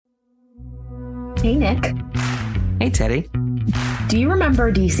Hey, Nick. Hey, Teddy. Do you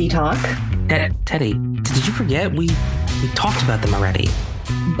remember DC Talk? Teddy, did you forget? We talked about them already.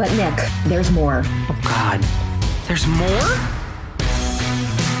 But Nick, there's more. Oh, God. There's more?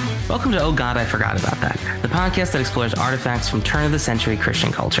 Welcome to Oh, God, I Forgot About That, the podcast that explores artifacts from turn-of-the-century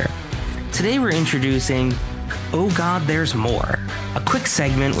Christian culture. Today we're introducing Oh, God, There's More, a quick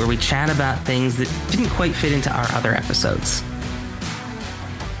segment where we chat about things that didn't quite fit into our other episodes.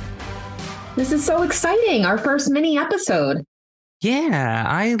 This is so exciting. Our first mini episode. Yeah,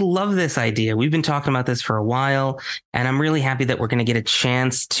 I love this idea. We've been talking about this for a while, and I'm really happy that we're going to get a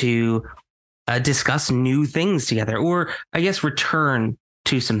chance to discuss new things together, or I guess return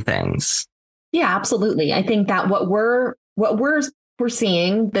to some things. Yeah, absolutely. I think that what we're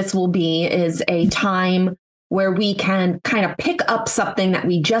seeing this will be is a time where we can kind of pick up something that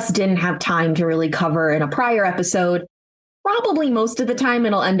we just didn't have time to really cover in a prior episode. Probably most of the time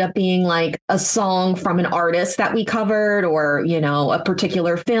it'll end up being like a song from an artist that we covered or, you know, a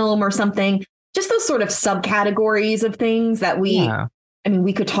particular film or something. Just those sort of subcategories of things that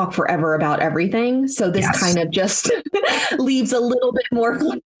we could talk forever about everything. So this kind of just leaves a little bit more.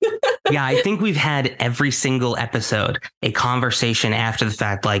 Yeah, I think we've had every single episode a conversation after the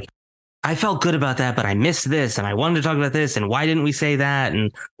fact, like, I felt good about that, but I missed this and I wanted to talk about this. And why didn't we say that?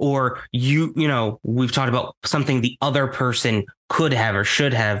 And or we've talked about something the other person could have or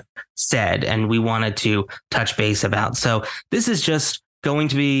should have said, and we wanted to touch base about. So this is just going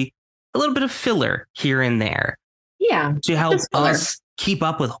to be a little bit of filler here and there. Yeah. To help us keep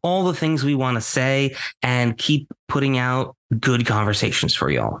up with all the things we want to say and keep putting out good conversations for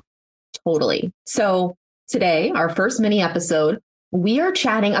y'all. Totally. So today, our first mini episode, we are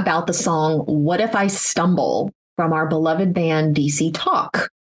chatting about the song What If I Stumble from our beloved band DC Talk.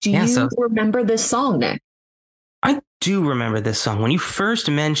 Do you remember this song, Nick? I do remember this song. When you first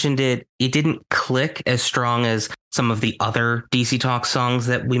mentioned it, it didn't click as strong as some of the other DC Talk songs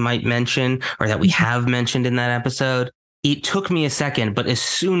that we might mention or that we have mentioned in that episode. It took me a second, but as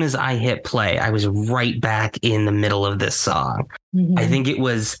soon as I hit play, I was right back in the middle of this song. Mm-hmm. I think it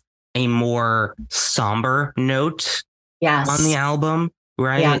was a more somber note. Yes. On the album,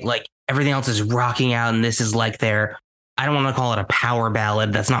 right? Yeah. Like everything else is rocking out, and this is like I don't want to call it a power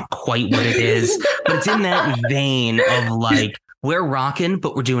ballad. That's not quite what it is, but it's in that vein of like, we're rocking,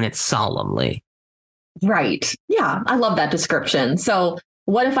 but we're doing it solemnly. Right. Yeah. I love that description. So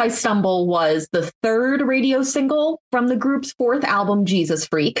What If I Stumble was the third radio single from the group's fourth album, Jesus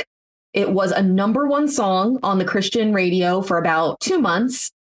Freak. It was a #1 song on the Christian radio for about 2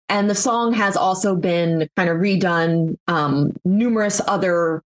 months. And the song has also been kind of redone numerous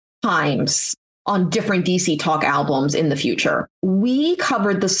other times on different DC Talk albums in the future. We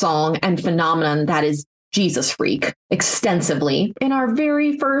covered the song and phenomenon that is Jesus Freak extensively in our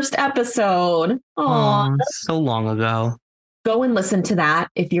very first episode. Aww, so long ago. Go and listen to that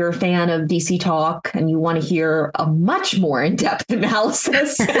if you're a fan of DC Talk and you want to hear a much more in-depth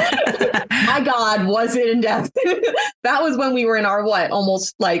analysis. My God, was it in-depth? That was when we were in our,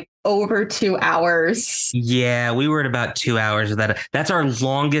 almost like over 2 hours. Yeah, we were at about 2 hours of that. That's our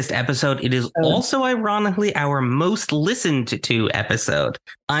longest episode. It is also, ironically, our most listened to episode.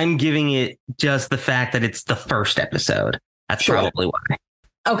 I'm giving it just the fact that it's the first episode. That's probably why.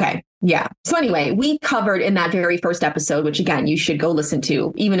 Okay. Yeah. So anyway, we covered in that very first episode, which again, you should go listen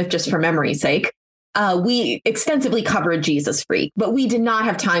to, even if just for memory's sake. We extensively covered Jesus Freak, but we did not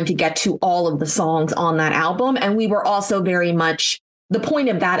have time to get to all of the songs on that album. And we were also very much, the point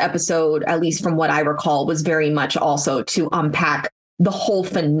of that episode, at least from what I recall, was very much also to unpack the whole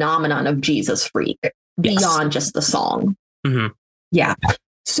phenomenon of Jesus Freak beyond just the song. Mm-hmm. Yeah.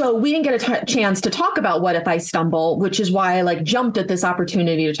 So we didn't get a chance to talk about What If I Stumble, which is why I jumped at this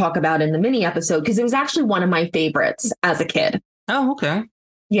opportunity to talk about in the mini episode, because it was actually one of my favorites as a kid. Oh, okay.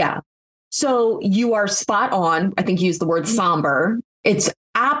 Yeah. So you are spot on. I think you used the word somber. It's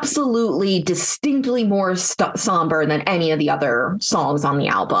absolutely distinctly more somber than any of the other songs on the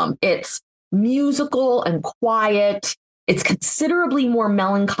album. It's musical and quiet. It's considerably more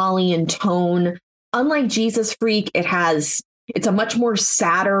melancholy in tone. Unlike Jesus Freak, it's a much more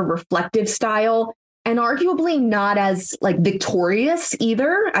sadder, reflective style, and arguably not as victorious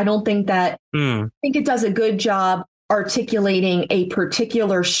either. I don't think that. I think it does a good job articulating a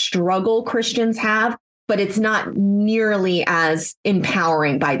particular struggle Christians have, but it's not nearly as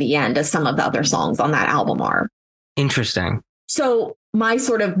empowering by the end as some of the other songs on that album are. Interesting. So my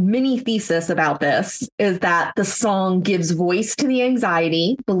sort of mini thesis about this is that the song gives voice to the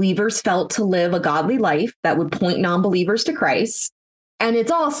anxiety believers felt to live a godly life that would point non-believers to Christ. And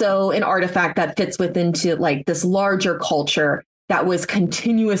it's also an artifact that fits within this larger culture that was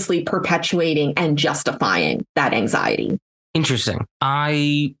continuously perpetuating and justifying that anxiety. Interesting.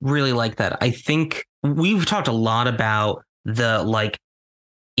 I really like that. I think we've talked a lot about the like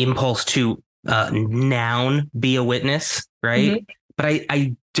impulse to noun be a witness, right? Mm-hmm. But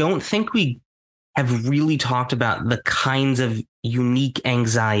I don't think we have really talked about the kinds of unique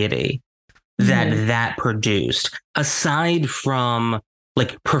anxiety that produced, aside from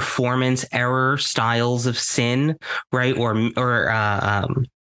like performance error styles of sin, right? Or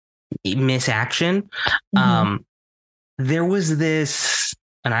misaction. There was this,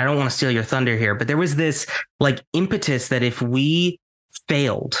 and I don't want to steal your thunder here, but there was this like impetus that if we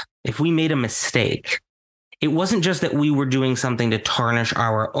failed, if we made a mistake, it wasn't just that we were doing something to tarnish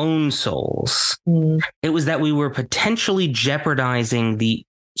our own souls. It was that we were potentially jeopardizing the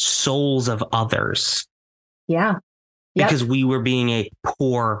souls of others. Yeah. Yep. Because we were being a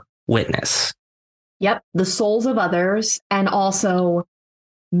poor witness. Yep. The souls of others, and also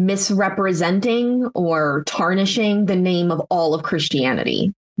misrepresenting or tarnishing the name of all of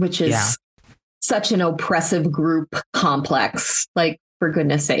Christianity, which is such an oppressive group complex, like, for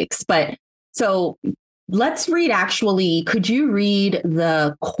goodness sakes. But so let's read, actually, could you read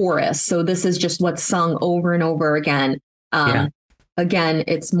the chorus? So this is just what's sung over and over again. Again,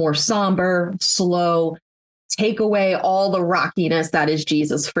 it's more somber, slow. Take away all the rockiness that is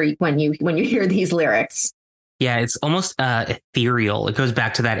Jesus freak when you hear these lyrics. Yeah, it's almost ethereal. It goes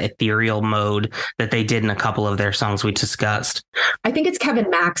back to that ethereal mode that they did in a couple of their songs we discussed. I think it's Kevin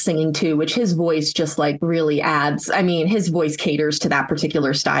Mack singing too, which his voice just like really adds. I mean, his voice caters to that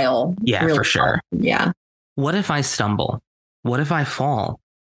particular style. Yeah, really for sure. Well. Yeah. What if I stumble? What if I fall?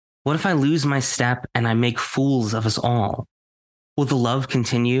 What if I lose my step and I make fools of us all? Will the love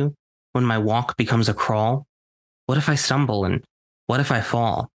continue when my walk becomes a crawl? What if I stumble and what if I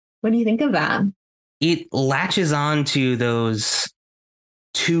fall? What do you think of that? It latches on to those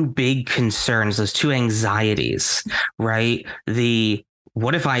two big concerns, those two anxieties, right? The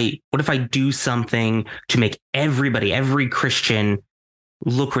what if I do something to make every Christian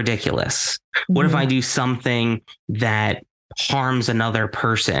look ridiculous? What if I do something that harms another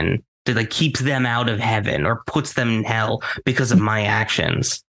person, that like keeps them out of heaven or puts them in hell because of my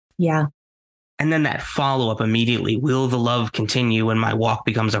actions? Yeah. And then that follow up immediately, will the love continue when my walk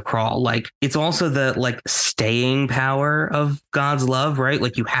becomes a crawl? Like, it's also the like staying power of God's love, right?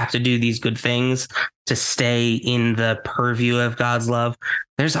 Like, you have to do these good things to stay in the purview of God's love.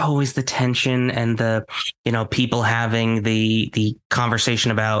 There's always the tension and the, people having the conversation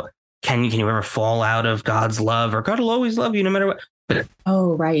about, can you ever fall out of God's love, or God will always love you no matter what. But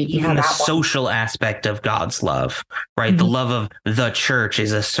right. Even the social aspect of God's love, right? Mm-hmm. The love of the church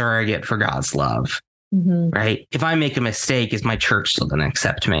is a surrogate for God's love, right? If I make a mistake, is my church still going to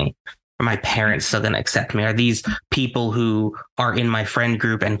accept me? Are my parents still going to accept me? Are these people who are in my friend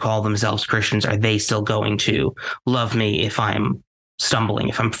group and call themselves Christians, are they still going to love me if I'm stumbling,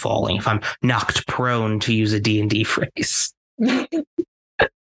 if I'm falling, if I'm knocked prone, to use a D&D phrase? I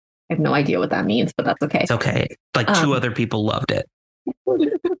have no idea what that means, but that's okay. It's okay. Like, two other people loved it.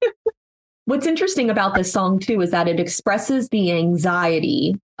 What's interesting about this song too is that it expresses the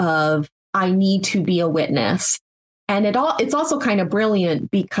anxiety of, I need to be a witness. And it's also kind of brilliant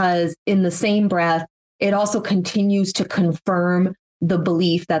because in the same breath, it also continues to confirm the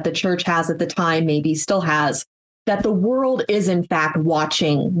belief that the church has at the time, maybe still has, that the world is in fact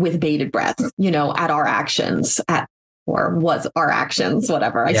watching with bated breath, at our actions, or was our actions,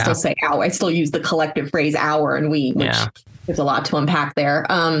 whatever. I still say our. I still use the collective phrase our and we, which there's a lot to unpack there.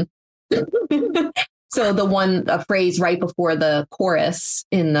 So a phrase right before the chorus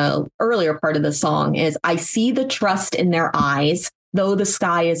in the earlier part of the song is, I see the trust in their eyes, though the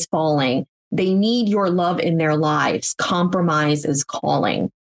sky is falling. They need your love in their lives. Compromise is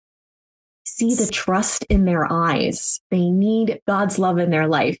calling. See the trust in their eyes. They need God's love in their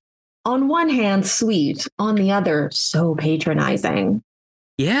life. On one hand, sweet. On the other, so patronizing.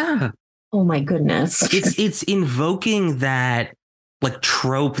 Yeah. Oh my goodness. It's invoking that like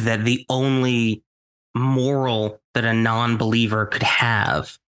trope that the only moral that a non-believer could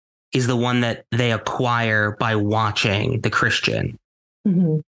have is the one that they acquire by watching the Christian.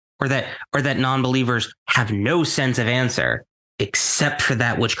 Or that non-believers have no sense of answer except for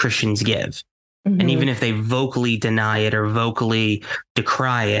that which Christians give. And even if they vocally deny it or vocally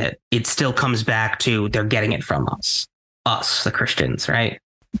decry it, it still comes back to they're getting it from us, the Christians, right?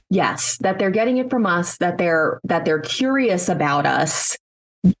 Yes, that they're getting it from us, that they're curious about us,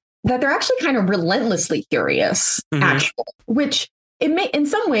 that they're actually kind of relentlessly curious, actually, which in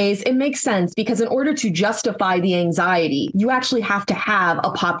some ways it makes sense, because in order to justify the anxiety, you actually have to have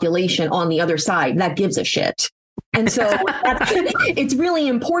a population on the other side that gives a shit. And so it's really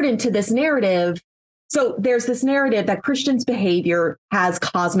important to this narrative. So there's this narrative that Christians' behavior has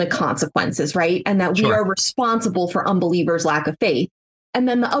cosmic consequences, right? And that we Sure. are responsible for unbelievers' lack of faith. And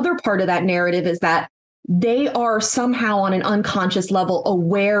then the other part of that narrative is that they are somehow on an unconscious level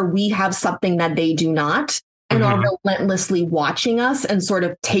aware we have something that they do not, and are relentlessly watching us and sort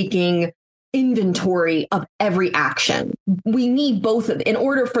of taking inventory of every action. We need both of, in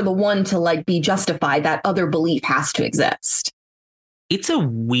order for the one to like be justified, that other belief has to exist. It's a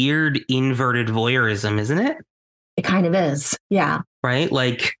weird inverted voyeurism, isn't it? It kind of is. Yeah. Right?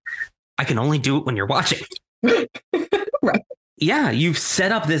 Like, I can only do it when you're watching. Right. Yeah, you've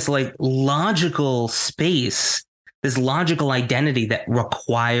set up this like logical space, this logical identity that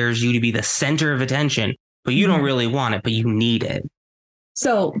requires you to be the center of attention, but you don't really want it, but you need it.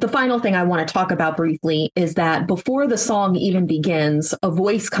 So the final thing I want to talk about briefly is that before the song even begins, a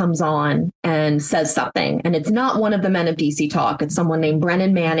voice comes on and says something. And it's not one of the men of DC Talk. It's someone named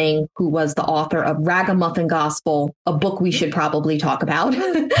Brennan Manning, who was the author of Ragamuffin Gospel, a book we should probably talk about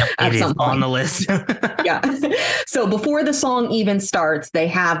at some point. On the list. Yeah. So before the song even starts, they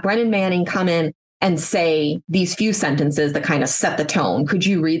have Brennan Manning come in and say these few sentences that kind of set the tone. Could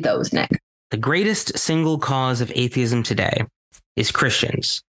you read those, Nick? The greatest single cause of atheism today is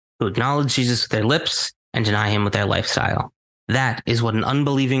Christians who acknowledge Jesus with their lips and deny him with their lifestyle. That is what an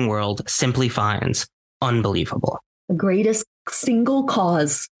unbelieving world simply finds unbelievable. The greatest single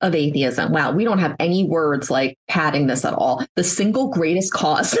cause of atheism. Wow, we don't have any words like padding this at all. The single greatest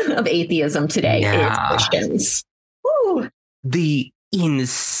cause of atheism today is Christians. Woo. The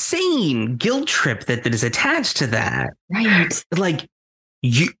insane guilt trip that is attached to that. Right. Like,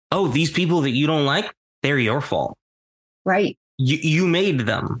 these people that you don't like, they're your fault. Right. You made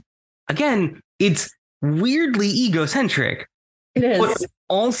them. Again, it's weirdly egocentric. It is. But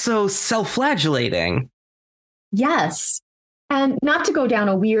also self-flagellating. Yes. And not to go down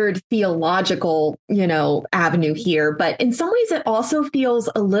a weird theological, avenue here, but in some ways it also feels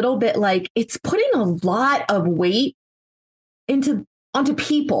a little bit like it's putting a lot of weight onto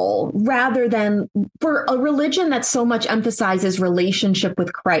people rather than for a religion that so much emphasizes relationship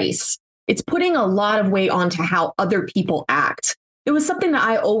with Christ. It's putting a lot of weight onto how other people act. It was something that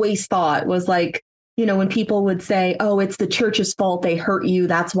I always thought was like, when people would say, oh, it's the church's fault, they hurt you,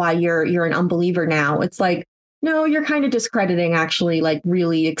 that's why you're an unbeliever now. It's like, no, you're kind of discrediting actually like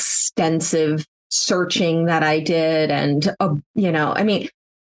really extensive searching that I did. And, doesn't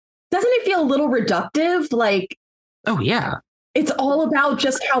it feel a little reductive? Like, oh, yeah. It's all about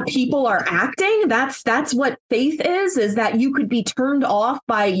just how people are acting. That's what faith is that you could be turned off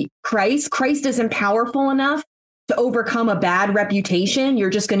by Christ. Christ isn't powerful enough to overcome a bad reputation. You're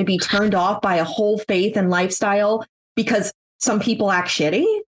just going to be turned off by a whole faith and lifestyle because some people act shitty.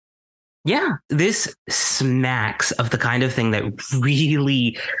 Yeah, this smacks of the kind of thing that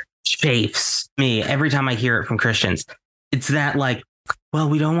really chafes me every time I hear it from Christians. It's that like, well,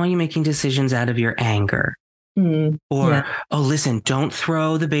 we don't want you making decisions out of your anger. Oh, listen, don't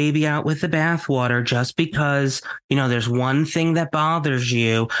throw the baby out with the bathwater just because, there's one thing that bothers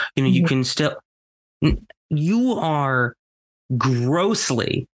you. You can still, you are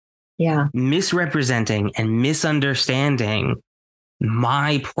grossly misrepresenting and misunderstanding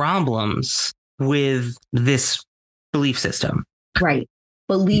my problems with this belief system. Right.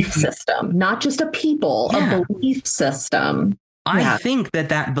 Belief system, not just a people, a belief system. I think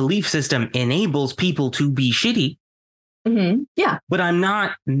that belief system enables people to be shitty. Mm-hmm. Yeah. But I'm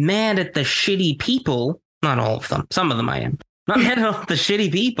not mad at the shitty people. Not all of them. Some of them I am. Not mad at the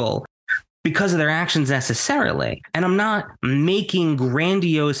shitty people because of their actions necessarily. And I'm not making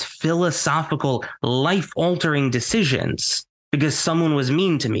grandiose, philosophical, life-altering decisions because someone was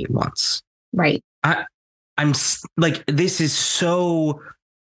mean to me once. Right. I'm like, this is so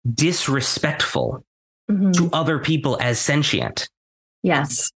disrespectful to other people as sentient.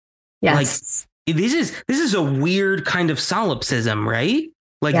 Yes. Like this is a weird kind of solipsism, right?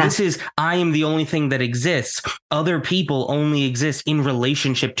 Like this is, I am the only thing that exists. Other people only exist in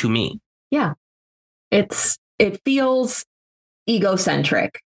relationship to me. Yeah. It feels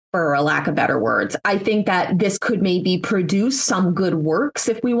egocentric, for a lack of better words. I think that this could maybe produce some good works,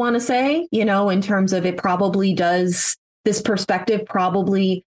 if we want to say, in terms of it probably does, this perspective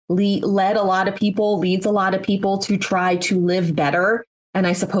probably leads a lot of people to try to live better. And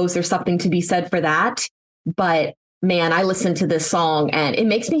I suppose there's something to be said for that. But man, I listen to this song and it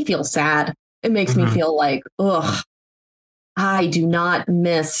makes me feel sad. It makes me feel like, ugh, I do not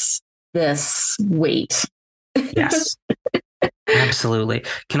miss this weight. Yes, absolutely.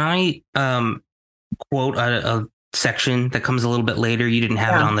 Can I quote a section that comes a little bit later. You didn't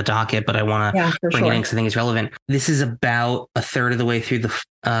have it on the docket, but I want to bring it in because I think it's relevant. This is about a third of the way through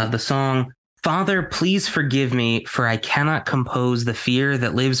the song. Father, please forgive me, for I cannot compose the fear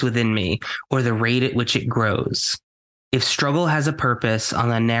that lives within me or the rate at which it grows. If struggle has a purpose on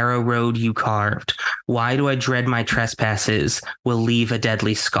the narrow road you carved, why do I dread my trespasses will leave a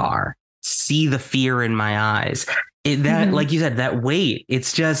deadly scar? See the fear in my eyes. Like you said, that weight,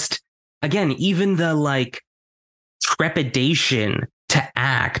 it's just, again, even the like trepidation to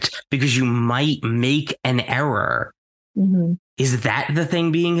act because you might make an error. Mm-hmm. Is that the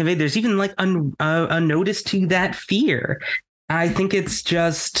thing being conveyed? There's even like a notice to that fear. I think it's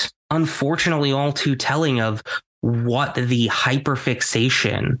just unfortunately all too telling of what the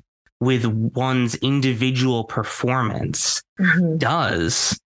hyperfixation with one's individual performance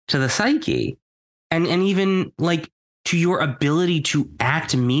does to the psyche and even like to your ability to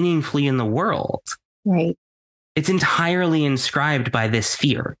act meaningfully in the world. Right. It's entirely inscribed by this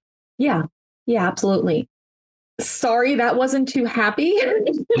fear. Yeah. Yeah, absolutely. Sorry, that wasn't too happy.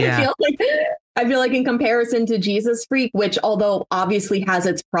 Yeah. I feel like in comparison to Jesus Freak, which although obviously has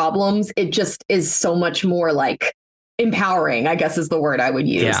its problems, it just is so much more like empowering, I guess is the word I would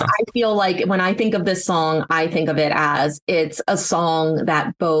use. Yeah. I feel like when I think of this song, I think of it as it's a song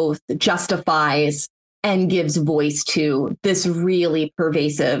that both justifies and gives voice to this really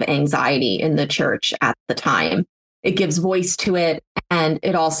pervasive anxiety in the church at the time. It gives voice to it. And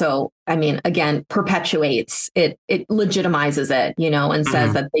it also, I mean, again, perpetuates it, it legitimizes it, you know, and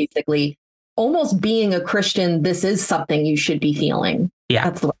says that basically almost being a Christian, this is something you should be feeling. Yeah.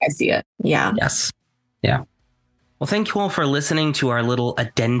 That's the way I see it. Yeah. Yes. Yeah. Well, thank you all for listening to our little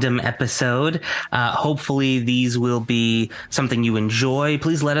addendum episode. Hopefully these will be something you enjoy.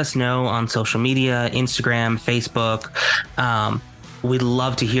 Please let us know on social media, Instagram, Facebook. We'd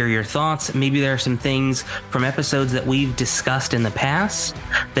love to hear your thoughts. Maybe there are some things from episodes that we've discussed in the past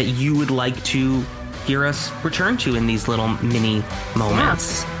that you would like to hear us return to in these little mini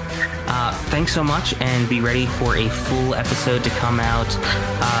moments. Yeah. Thanks so much, and be ready for a full episode to come out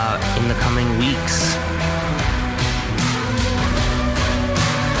in the coming weeks.